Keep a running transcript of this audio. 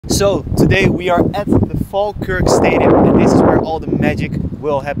So today we are at the Falkirk Stadium and this is where all the magic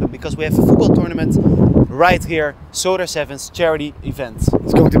will happen because we have a football tournament right here, Sorare 7's charity event.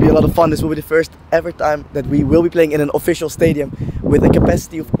 It's going to be a lot of fun. This will be the first ever time that we will be playing in an official stadium with a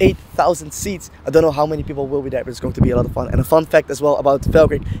capacity of 8,000 seats. I don't know how many people will be there, but it's going to be a lot of fun. And a fun fact as well about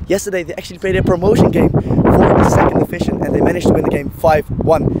Falkirk. Yesterday they actually played a promotion game for the second division and they managed to win the game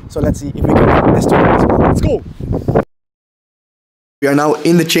 5-1. So let's see if we can win this tournament as well. Let's go! We are now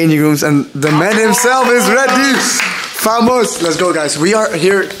in the changing rooms and the man himself is ready! Vamos! Let's go, guys. We are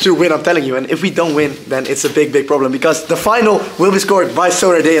here to win, I'm telling you. And if we don't win, then it's a big problem because the final will be scored by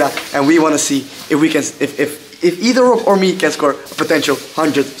Sorare data and we want to see if we can, if either Rob or me can score a potential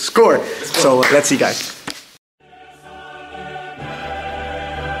 100 score. So let's see, guys.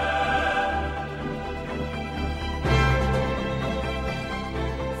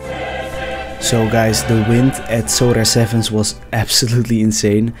 So guys, the wind at Sorare 7's was absolutely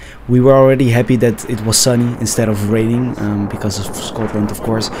insane. We were already happy that it was sunny instead of raining, because of Scotland of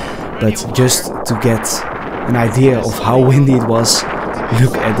course. But just to get an idea of how windy it was,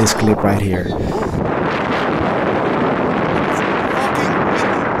 look at this clip right here.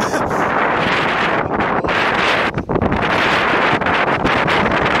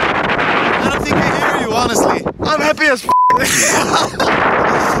 I don't think I hear you, honestly. I'm happy as f***.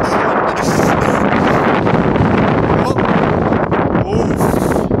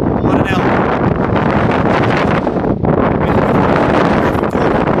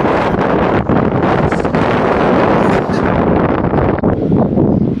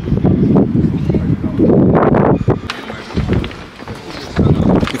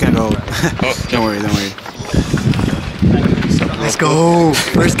 Don't worry. Let's go!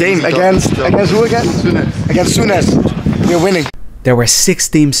 First game against who again? Against Sunes. We're winning. There were 6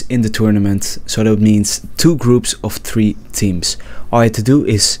 teams in the tournament, so that means 2 groups of 3 teams. All I had to do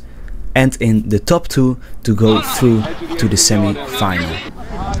is end in the top 2 to go through to the semi-final.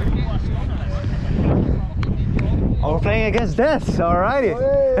 Oh, we're playing against death, alrighty.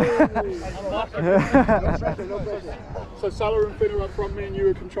 So Salah and Finn are up front, me and you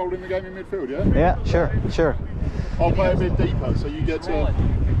are controlling the game in midfield, yeah? Yeah, sure. I'll play a bit deeper, so you get to...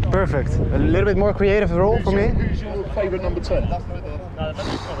 Perfect. A little bit more creative role for me. Who's your favourite number 10?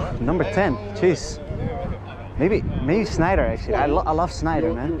 Number 10, jeez. Maybe Snyder actually. I love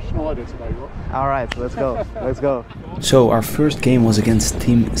Snyder, man. You're Snyder today, right? Alright, let's go. So our first game was against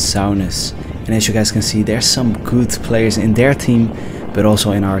Team Saunes. And as you guys can see, there's some good players in their team, but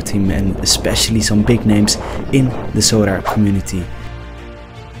also in our team, and especially some big names in the Sorare community.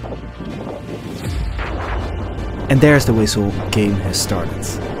 And there's the whistle, game has started.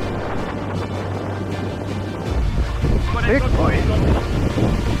 Big boy.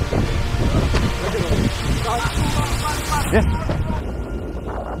 Yeah.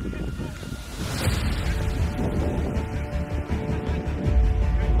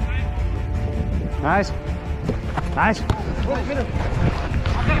 Nice.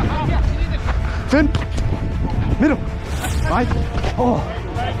 Finn. Middle. Right. Oh.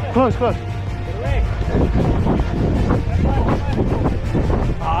 Close.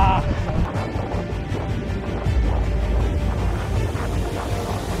 Ah.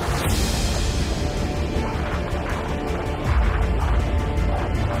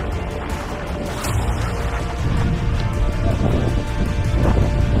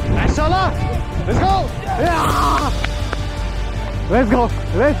 Nice, Salah. Let's go. Yeah. Let's go.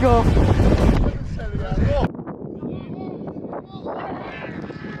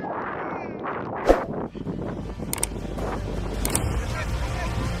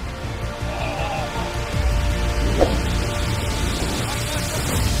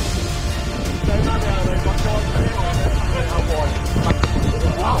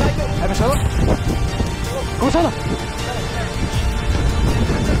 Even Salah. Kom Salah.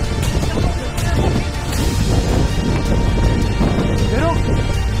 Middel.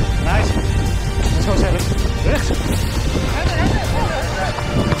 Nice. Let's go, Salah. Rechts.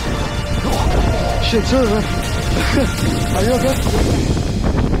 Shit, sorry man. Are you okay?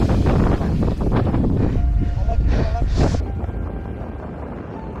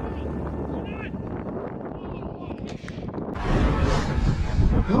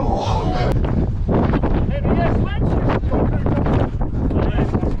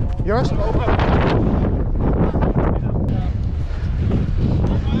 Yours?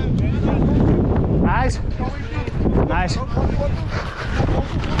 Nice.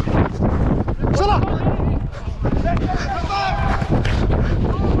 Salah!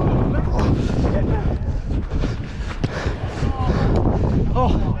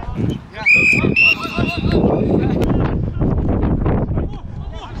 Oh.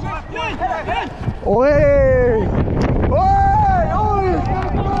 Oi! Oi! Oi!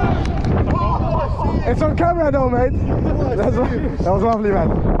 It's on camera though, mate. That was lovely, man.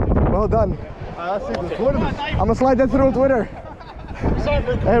 Well done. I'm gonna slide that through on Twitter.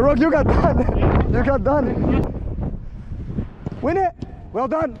 Hey, Rock, you got done. You got done. Win it. Well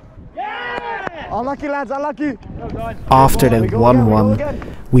done. Unlucky, lads, unlucky. After that 1-1,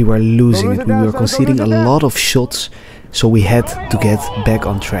 we were losing it. We were conceding a lot of shots, so we had to get back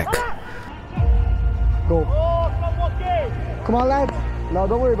on track. Go. Come on, lads. No,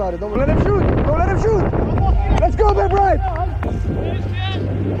 don't worry about it. Don't let him shoot. Don't let him shoot. Let's go, man, Brian.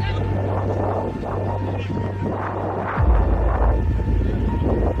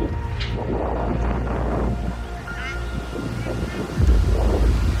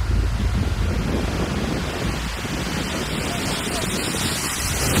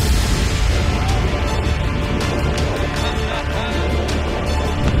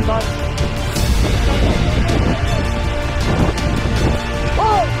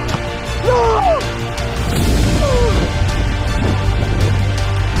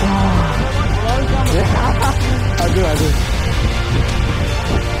 I do.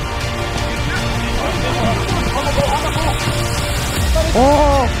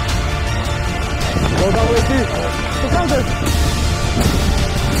 Oh! Go down with you. The counter.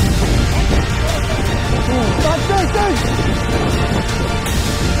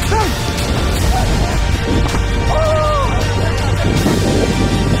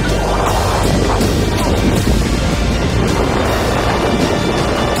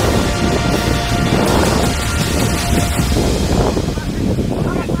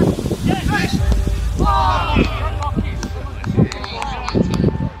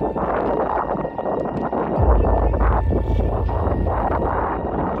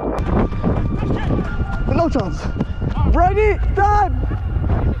 No chance. Ready? Time.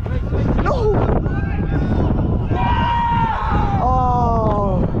 No.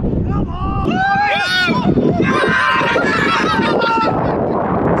 Oh.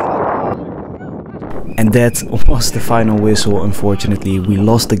 And that was the final whistle. Unfortunately, we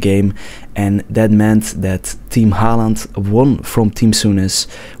lost the game, and that meant that Team Haaland won from Team Souness.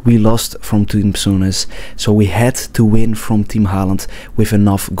 We lost from Team Souness, so we had to win from Team Haaland with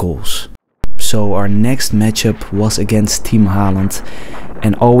enough goals. So our next matchup was against Team Haaland,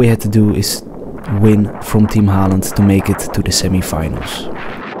 and all we had to do is win from Team Haaland to make it to the semi-finals.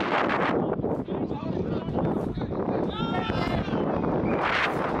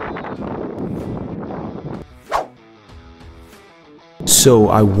 So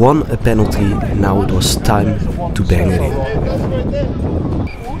I won a penalty, now it was time to bang it in.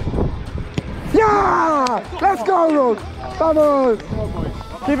 Yeah! Let's go, Rook! Vamos!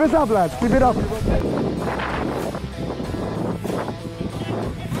 Keep it up, lads. Keep it up.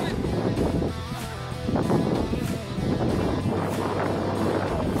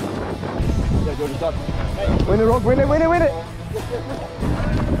 Win it, Rock. Win it, win it, win it.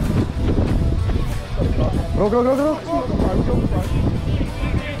 Rock, Rock, Rock, Rock.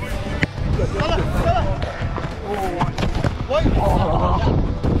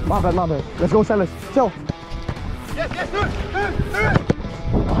 My bad, my bad. Let's go, Sellers. Chill. Yes, yes, do it, do it.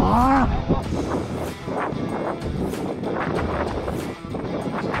 Ah.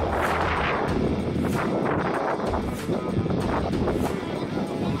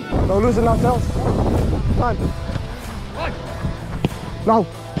 Don't lose it now, Sels. Time. Now.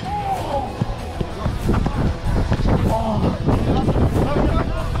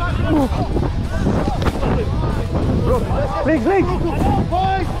 Links, links.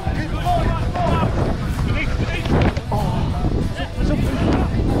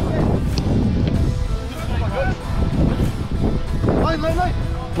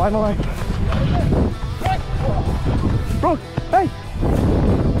 Line. Bro, hey!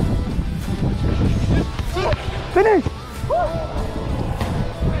 Finish!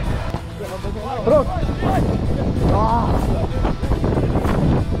 Bro!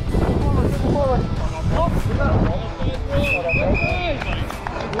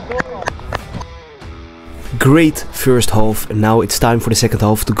 Great first half, and now it's time for the second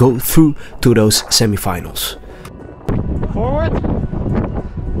half to go through to those semi-finals. Forward!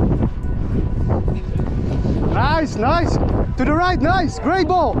 Nice, nice! To the right, nice! Great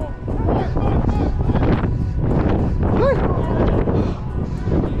ball!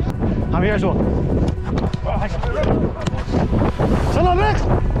 Gaan we hier zo. Salah, rechts!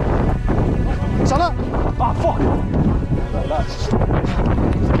 Salah! Ah, fuck!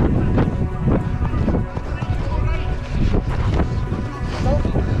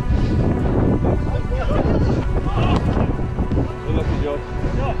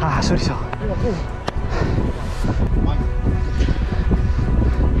 Ah, sorry, so.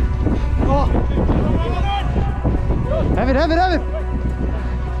 Oh. Have it, have it, have it.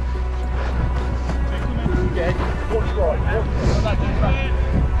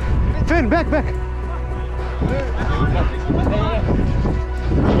 Finn, back, back.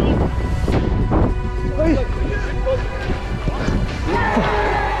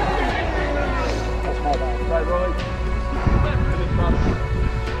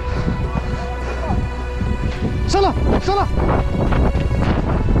 Salah, Salah.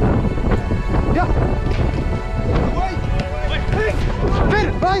 Yeah.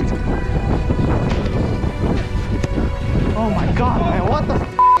 Finn, right. Oh my God, man, what the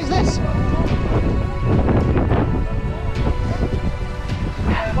f is this?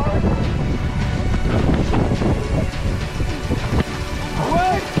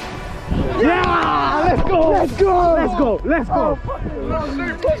 Yeah, let's go, let's go, let's go, let's go.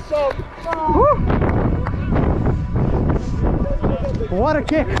 What a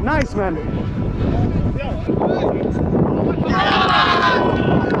kick, nice man.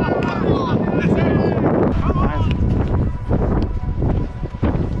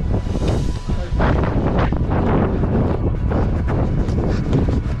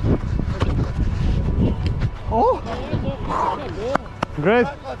 Oh, great.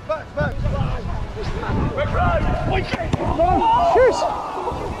 Cheers.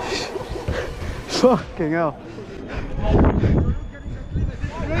 Fucking hell.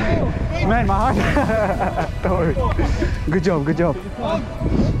 Man, my heart. Don't worry. Good job, good job.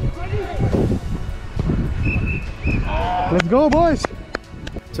 Let's go, boys.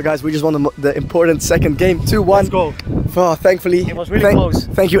 So guys, we just won the important second game, 2-1. Let's go. Oh, thankfully, It was really close.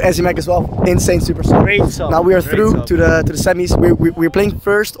 Thank you, Ezimac as well. Insane super sub. Great sub. Now we are Great through sub. to the semis. We're playing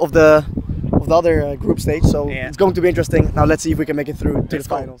first of the other group stage, so Yeah. it's going to be interesting. Now let's see if we can make it through to the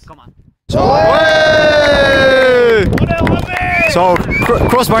finals. Come on. So,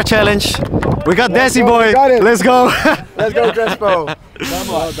 crossbar challenge. We got Desi go, boy. we got it. Let's go. Let's go, Crespo.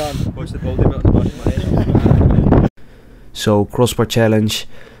 Well done. So crossbar challenge.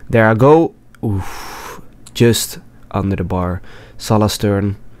 There I go. Oof, just under the bar. Salah's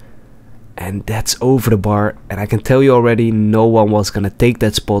turn. And that's over the bar. And I can tell you already, no one was gonna take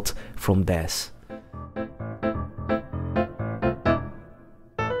that spot from Des.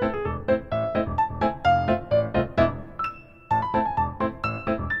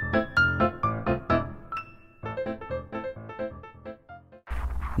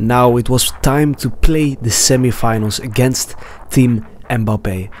 Now it was time to play the semi-finals against Team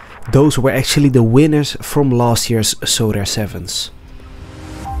Mbappé. Those were actually the winners from last year's Sorare Sevens.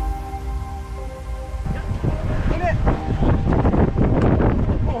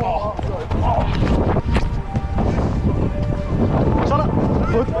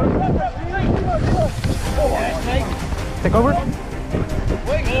 Take over.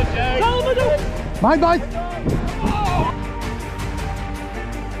 Bite, bite.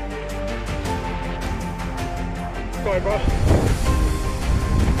 Sorry, bro.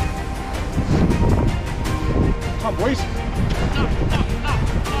 Come on, boys.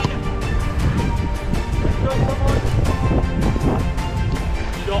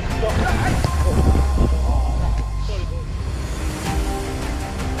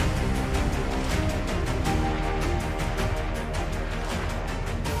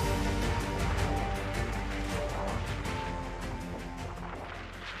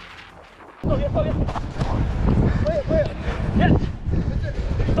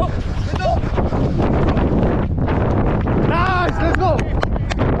 Nice, let's go.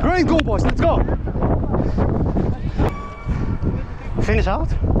 Great goal, boys, let's go. Finish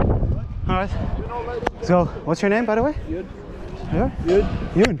out. All right. So, what's your name, by the way? Yun. Yeah? Yun.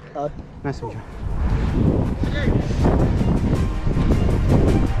 Yun. Nice to meet you.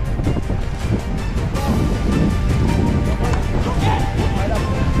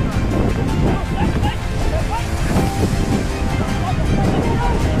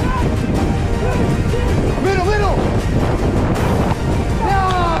 Middle, middle.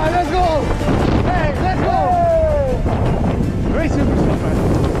 Yeah, let's go. Hey, let's go. Great super stuff, man.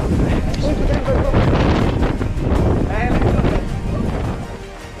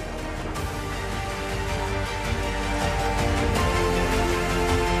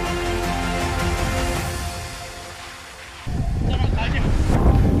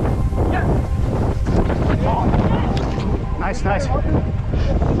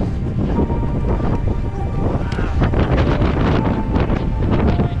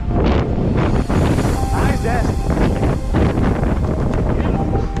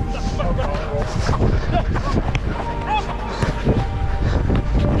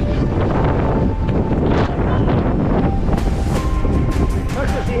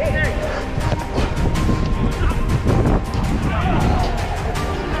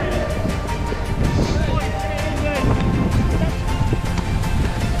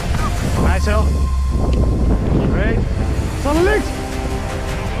 Nice heel. Great. Van de links.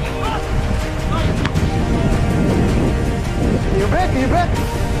 In your back, in your back.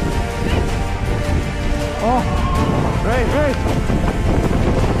 Oh, great, great.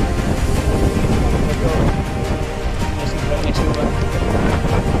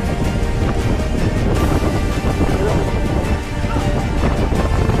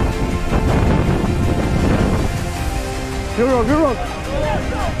 Good rock, good rock.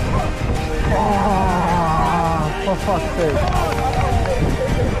 Oh, for fuck's sake.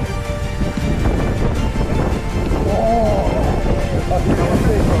 Oh, that was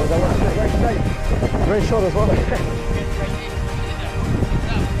sick, bro. That was sick. Great shot as well.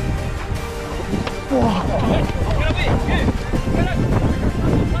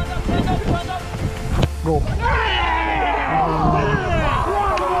 Go.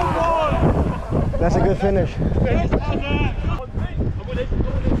 That's a good finish.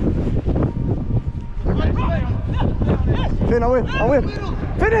 Finn, I'm with.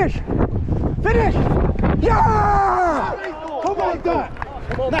 Finish! Finish! Yeah! Come on, God!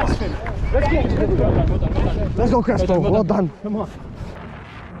 Nice finish. Let's go, Crespo. Well done. Come on.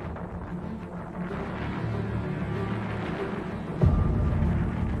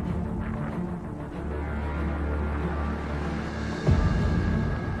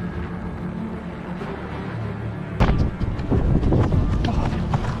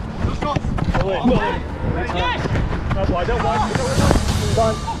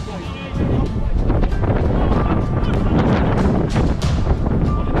 Done. Come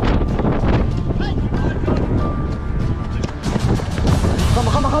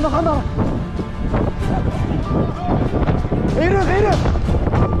on. Hier.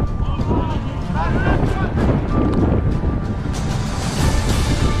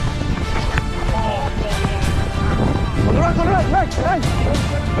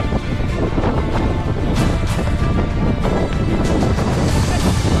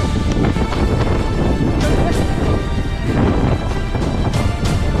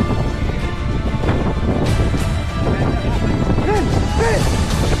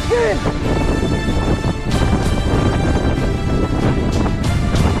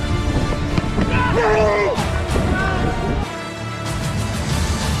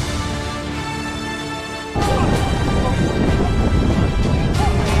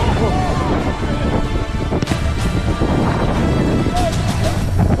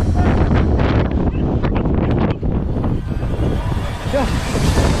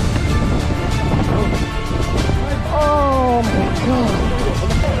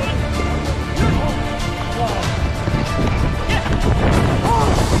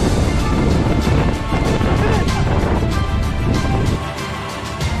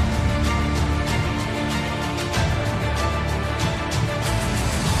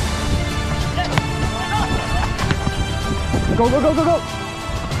 On the right. Oh my God. Go.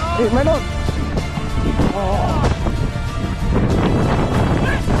 Hey, man on. Oh.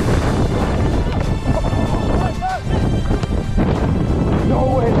 No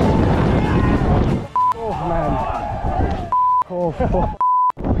way. Oh, man. Oh, fuck.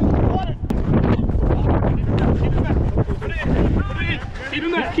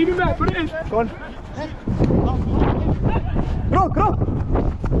 Keep him back, put it in. Go on. Rock.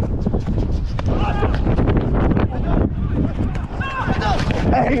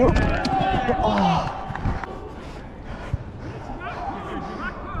 Hey, oh.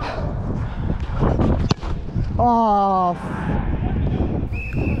 Oh.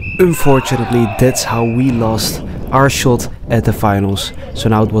 Unfortunately, that's how we lost our shot at the finals. So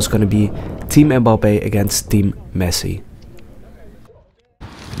now it was going to be Team Mbappe against Team Messi.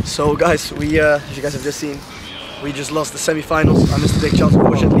 So guys, we as you guys have just seen, we just lost the semi-finals. I missed a big chance,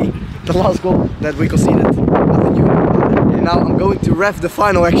 unfortunately. The last goal that we conceded. And now I'm going to ref the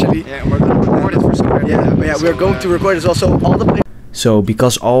final actually. Yeah, we're going to record it for some record. Yeah, we're going to record it also. All the players. So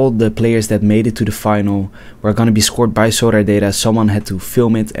because all the players that made it to the final were going to be scored by Sorare data, someone had to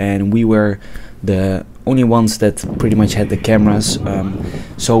film it, and we were the only ones that pretty much had the cameras.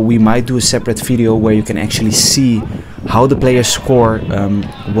 So we might do a separate video where you can actually see how the players score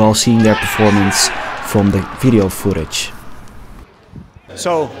while seeing their performance from the video footage.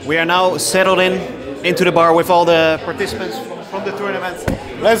 So we are now settled into the bar with all the participants from the tournament.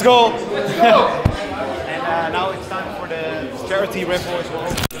 Let's go! And now it's time for the charity raffle as well.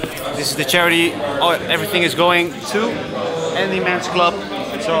 This is the charity everything is going to Andy Man's Club.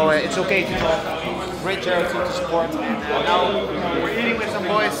 So it's okay to talk. Great charity to support. And now we're eating with some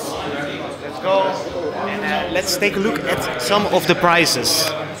boys. Let's go. And let's take a look at some of the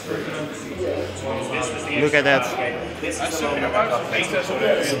prizes. Look at that. Of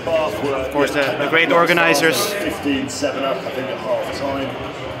course, the great organizers. 15-7 up, I think, at half time.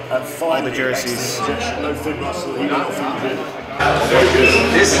 And All the jerseys. No Finn Russell, he got off good.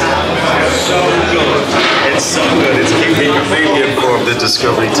 This is so good. It's so good. It's keeping me completely informed the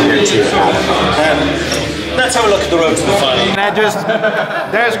Discovery TNT. Let's have a look at the road to the final.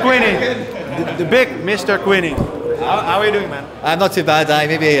 There's Quinny, the big Mr. Quinny. How are you doing, man? I'm not too bad.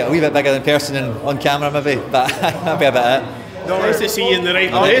 Maybe a wee bit bigger in person and on camera, maybe, but happy about it. Nice to see you in the right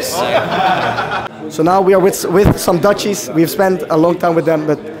place. So now we are with some Dutchies. We've spent a long time with them,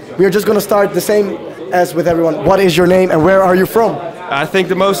 but we are just going to start the same as with everyone. What is your name and where are you from? I think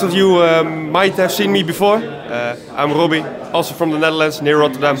that most of you might have seen me before. I'm Robbie, also from the Netherlands, near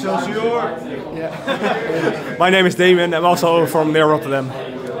Rotterdam. My name is Damon, I'm also from near Rotterdam.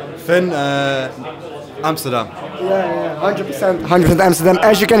 Finn, Amsterdam. Yeah, 100%, 100% Amsterdam.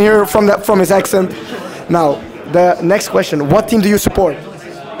 As you can hear from his accent. Now, the next question: what team do you support?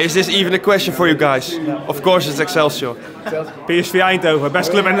 Is this even a question for you guys? Of course, it's Excelsior. PSV Eindhoven, best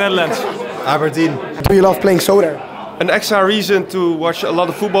club in the Netherlands. Aberdeen. Do you love playing Sorare? An extra reason to watch a lot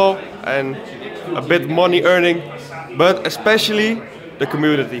of football and a bit money earning, but especially the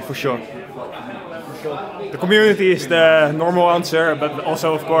community for sure. The community is the normal answer, but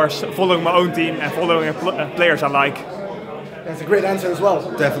also, of course, following my own team and following players I like. That's a great answer as well.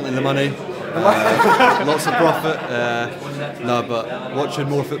 Definitely the money. Lots of profit. No, but watching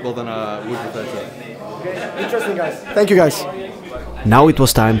more football than I would prefer to. Interesting, guys. Thank you, guys. Now it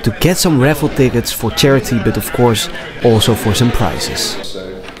was time to get some raffle tickets for charity, but of course also for some prizes.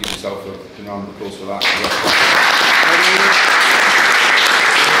 So give yourself a round of applause for that.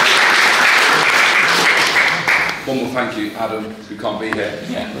 One more thank you, Adam, who can't be here.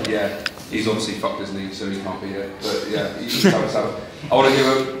 Yeah. He's obviously fucked, isn't he? So he can't be here. But yeah, he's helped us out. I want to give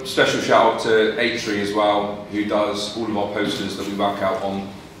a special shout out to Atri as well, who does all of our posters that we whack out on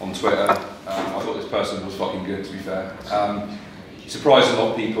Twitter. I thought this person was fucking good, to be fair. He surprised a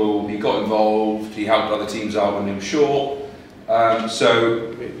lot of people. He got involved. He helped other teams out when they were short.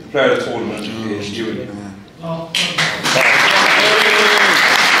 So the player of the tournament is Ewan.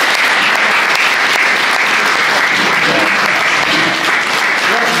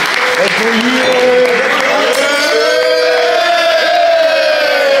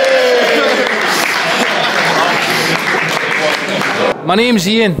 My name's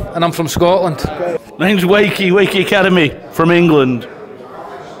Ian and I'm from Scotland. My name's Wakey Academy from England.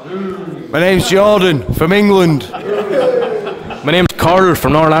 My name's Jordan from England. My name's Carl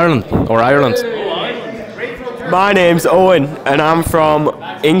from Northern Ireland, or Ireland. My name's Owen and I'm from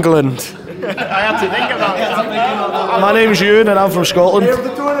England. I have to think about it. My name's Ewan and I'm from Scotland.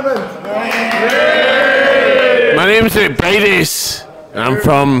 My name's Bradies and I'm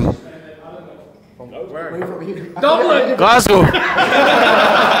from Dublin! Glasgow.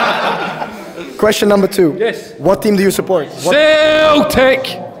 Question number 2. Yes. What team do you support?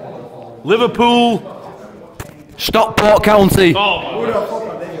 Celtic! Liverpool. Stockport County.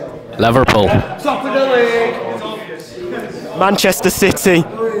 Liverpool. Manchester City.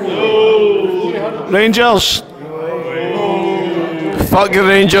 Rangers. Fuck the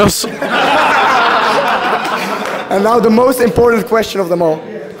Rangers. And now the most important question of them all.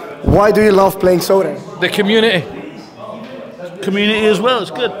 Why do you love playing Sorare? The community. Community as well, it's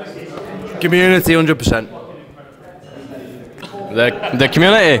good. Community 100%. The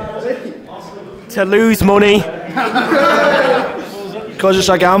community. To lose money. Because it's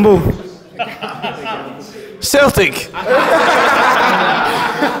a gamble. Celtic.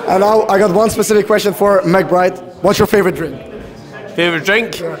 And now I got one specific question for McBride. What's your favorite drink? Favourite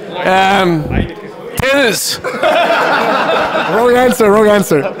drink? Tennis. Wrong answer, wrong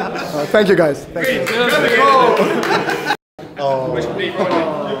answer. Thank you, guys. Thank you.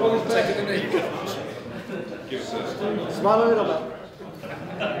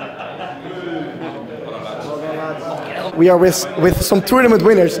 We are with some tournament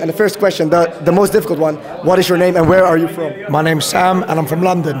winners, and the first question, the most difficult one, what is your name and where are you from? My name's Sam and I'm from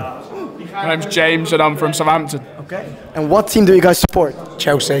London. My name's James and I'm from Southampton. Okay. And what team do you guys support?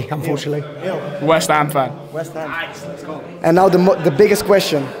 Chelsea, unfortunately. West Ham fan. West Ham. Nice, let's go. And now the biggest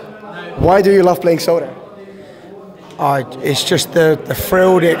question, why do you love playing Sorare? It's just the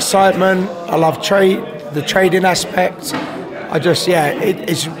thrill, the excitement. I love the trading aspect.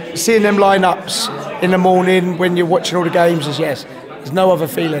 It's seeing them lineups in the morning when you're watching all the games. There's no other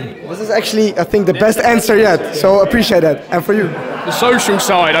feeling. This is actually, I think, the best answer yet. So appreciate that. And for you? The social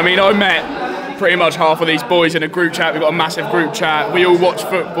side. I mean, I met pretty much half of these boys in a group chat. We've got a massive group chat. We all watch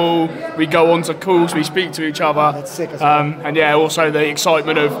football. We go on to calls. We speak to each other. That's sick as well. And yeah, also the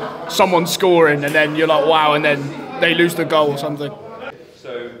excitement of someone scoring, and then you're like, wow, and then they lose the goal or something.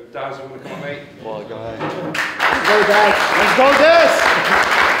 So, Daz, you want to come on, mate? Well, go ahead. Let's go, Daz. Let's go, Daz.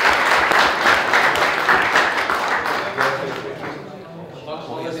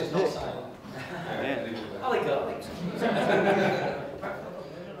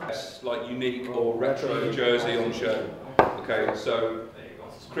 Like unique or retro jersey on show. Okay, so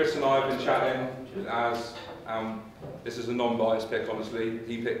Chris and I have been chatting as this is a non-biased pick, honestly.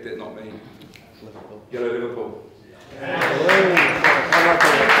 He picked it, not me. Liverpool. Yellow Liverpool.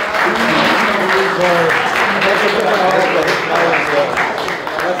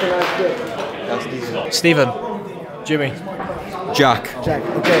 Stephen. Jimmy. Jack. Jack,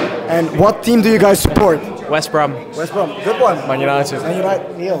 okay. And what team do you guys support? West Brom. West Brom, good one. Man United. Man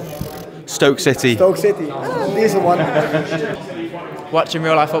United, Neil. Stoke City. Stoke City, decent one. Watching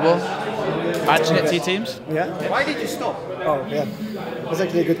real life football. Matching it to your teams. Yeah? Why did you stop? Oh, yeah. That's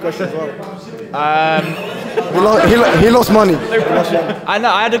actually a good question as well. He lost money. I know,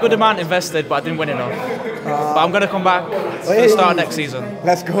 I had a good amount invested, but I didn't win enough. But I'm going to come back for the start of next season.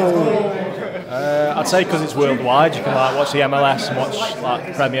 Let's go. I'd say because it's worldwide, you can like watch the MLS and watch like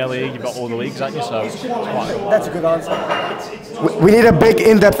the Premier League. You've got all the leagues, haven't you? So it's quite cool. That's a good answer. We need a big,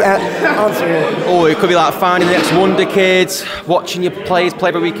 in-depth answer here. Oh, it could be like finding the next wonder kids, watching your players play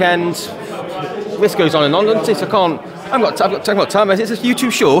every weekend. This goes on and on, doesn't it? I can't. I've got time. Is this you too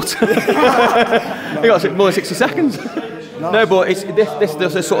short? You got more than 60 seconds. No, but it's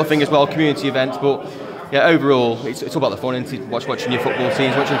this sort of thing as well, community events. But yeah, overall, it's all about the fun, and watching your football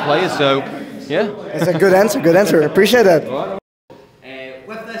teams, watching the players. So yeah, it's a good answer. Good answer. Appreciate that.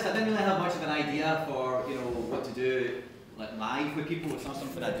 With this, I didn't really have much of an idea for what to do like live with people. It's not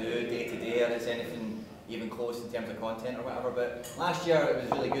something I do day to day, or it's anything even close in terms of content or whatever. But last year it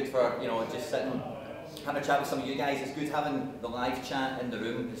was really good for just sitting, having a chat with some of you guys. It's good having the live chat in the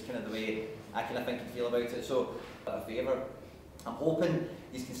room. It's kind of the way I kind of think and feel about it. So, a favour, I'm hoping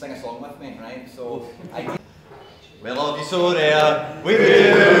you can sing a song with me, right? So, we love you so rare, we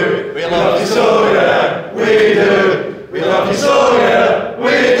do. We love you so rare, we do. We love you so rare,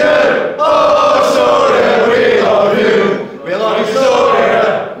 we do. Oh, so rare, we love you. We love you so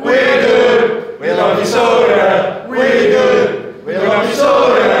rare, we do. We love you so rare, we do. We love you so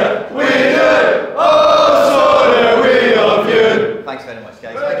rare, we do. Oh, so rare, we love you. Thanks very much,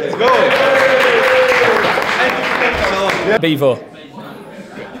 guys. Let's go. Bevo.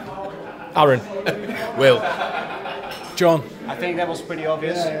 Aaron. Will. John. I think that was pretty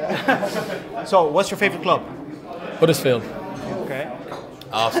obvious. So, what's your favorite club? Huddersfield. Okay.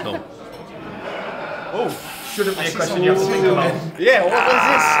 Arsenal. Oh, shouldn't be a question you have to think about. Yeah, what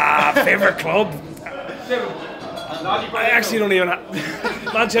was this? Favorite club? I actually don't even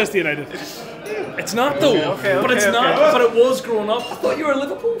have Manchester United. It's not though, but it's not. But it was growing up. I thought you were a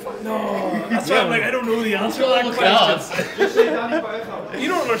Liverpool fan. No, that's why I'm like, I don't know the answer to that question. You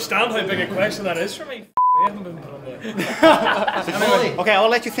don't understand how big a question that is for me. I haven't been put on there. Okay, I'll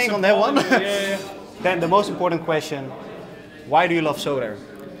let you think on that one. Yeah. Then the most important question: why do you love Sorare?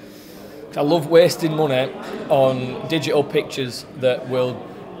 I love wasting money on digital pictures that will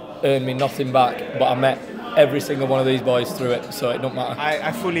earn me nothing back, but I met every single one of these boys through it, so it don't matter.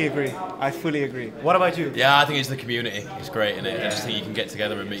 I fully agree. I fully agree. What about you? Yeah, I think it's the community. It's great, isn't it? I just think you can get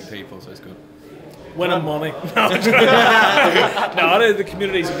together and meet people, so it's good. Winning money. No, the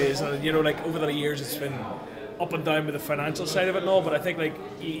community's amazing. Like over the years, it's been up and down with the financial side of it and all, but I think like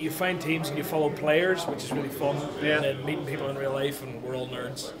you find teams and you follow players, which is really fun. Yeah. And then meeting people in real life, and we're all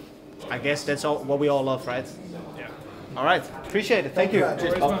nerds. I guess that's all what we all love, right? Yeah. All right. Appreciate it. Thank you.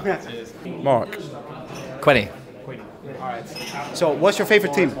 Cheers. Mark. Quinny. All right. So, what's your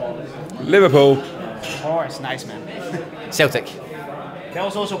favorite team? Liverpool. Of course, nice man. Celtic. That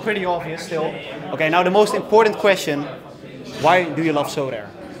was also pretty obvious still. Okay, now the most important question: why do you love Sorare?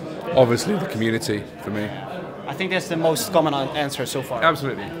 Obviously, the community for me. I think that's the most common answer so far.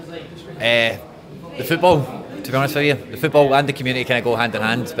 Absolutely. The football, to be honest with you. The football and the community kind of go hand in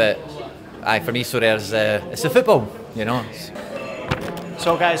hand, but for me, Sorare's it's the football,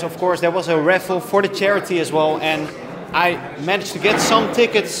 So guys, of course, there was a raffle for the charity as well, and I managed to get some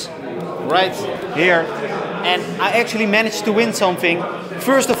tickets right here, and I actually managed to win something.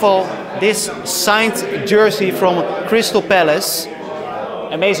 First of all, this signed jersey from Crystal Palace.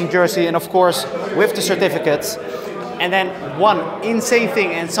 Amazing jersey, and of course, with the certificates. And then one insane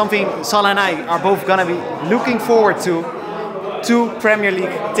thing, and something Salah and I are both gonna be looking forward to, 2 Premier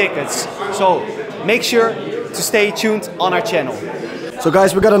League tickets. So make sure to stay tuned on our channel. So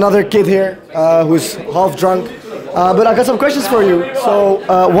guys, we got another kid here who's half drunk, but I got some questions for you. So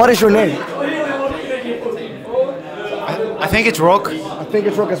what is your name? I think it's Rock. I think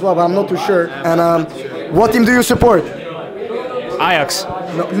it's Rock as well, but I'm not too sure. And What team do you support? Ajax.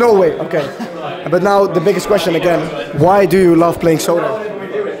 No way. Okay. But now the biggest question again: why do you love playing Sorare?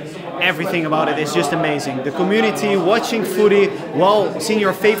 Everything about it is just amazing. The community, watching footy, while seeing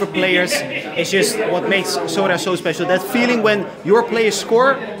your favorite players, is just what makes Sorare so special. That feeling when your players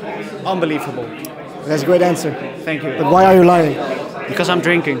score, unbelievable. That's a great answer. Thank you. But why are you lying? Because I'm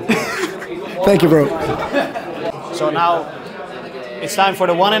drinking. Thank you, bro. So now it's time for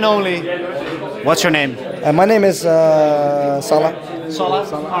the one and only. What's your name? My name is Salah. Salah.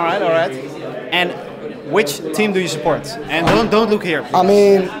 All right, all right. And which team do you support? And don't look here. I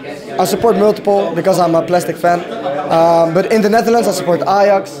mean, I support multiple because I'm a plastic fan. But in the Netherlands, I support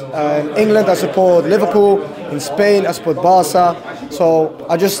Ajax. In England, I support Liverpool. In Spain, I support Barca. So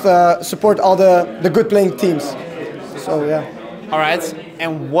I just support all the good playing teams. So yeah. All right.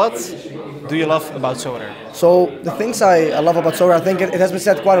 And what do you love about Sorare? So the things I love about Sorare, I think it has been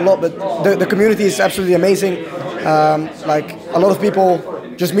said quite a lot, but the community is absolutely amazing. Like a lot of people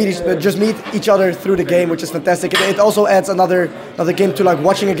just meet each other through the game, which is fantastic. It also adds another game to like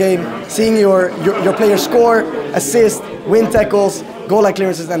watching a game, seeing your players score, assist, win tackles, goal line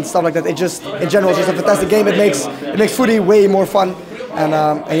clearances and stuff like that. It just in general it's just a fantastic game. It makes footy way more fun, and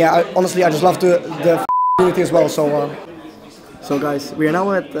yeah, honestly I just love the community as well. So guys, we are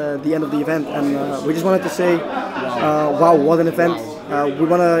now at the end of the event, and we just wanted to say, wow, what an event! We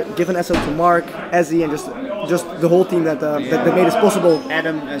want to give an SO to Mark, Ezzy, and just the whole team that made this possible.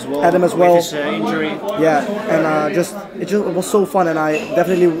 Adam as well. With his injury. Yeah, and it was so fun, and I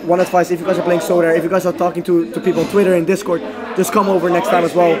definitely want to advise if you guys are playing Sorare, if you guys are talking to people on Twitter and Discord, just come over next time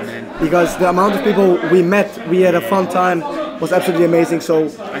as well, because the amount of people we met, we had a fun time. Was absolutely amazing, so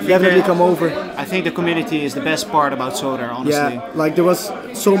definitely come over. I think the community is the best part about Sorare, honestly. Yeah, like there was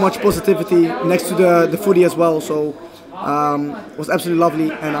so much positivity next to the footy as well, so it was absolutely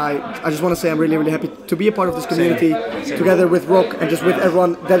lovely, and I just want to say I'm really happy to be a part of this community. Same. Together with Rock and just with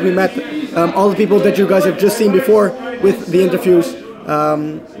everyone that we met, all the people that you guys have just seen before with the interviews,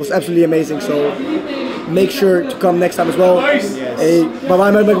 was absolutely amazing, so make sure to come next time as well. Yes. Hey,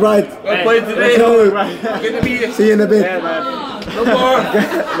 bye-bye, Mike McBride. I played today. Good to meet you. See you in a bit. Yeah, man. No more.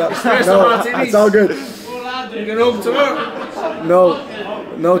 No, it's all good. You get home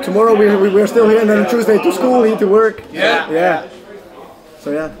tomorrow? No, tomorrow we're still here, and then on Tuesday to school, to work. Yeah.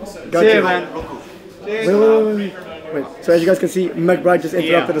 So yeah. See you, man. Wait. So as you guys can see, McBride just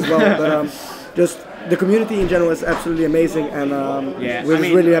interrupted as well, but just. The community in general is absolutely amazing, and we're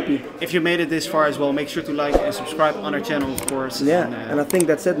just really happy. If you made it this far as well, make sure to like and subscribe on our channel, of course. Yeah, and I think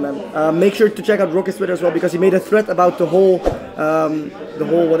that's it, man. Make sure to check out Rocket's Twitter as well, because he made a thread about the whole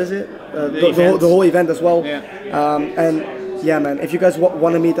what is it? The whole event as well. Yeah. And yeah, man, if you guys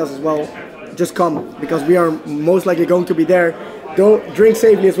want to meet us as well, just come, because we are most likely going to be there. Go drink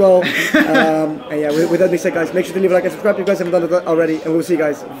safely as well. And yeah, with that being said, guys, make sure to leave a like and subscribe if you guys haven't done it already, and we'll see you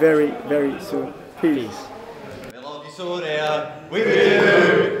guys very soon. Peace. We love you, Sorare. We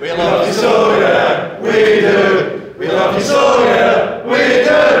do. We love you, Sorare. We do. We love you, Sorare. We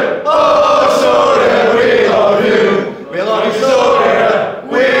do. Oh, Sorare, we love you. We love you, Sorare.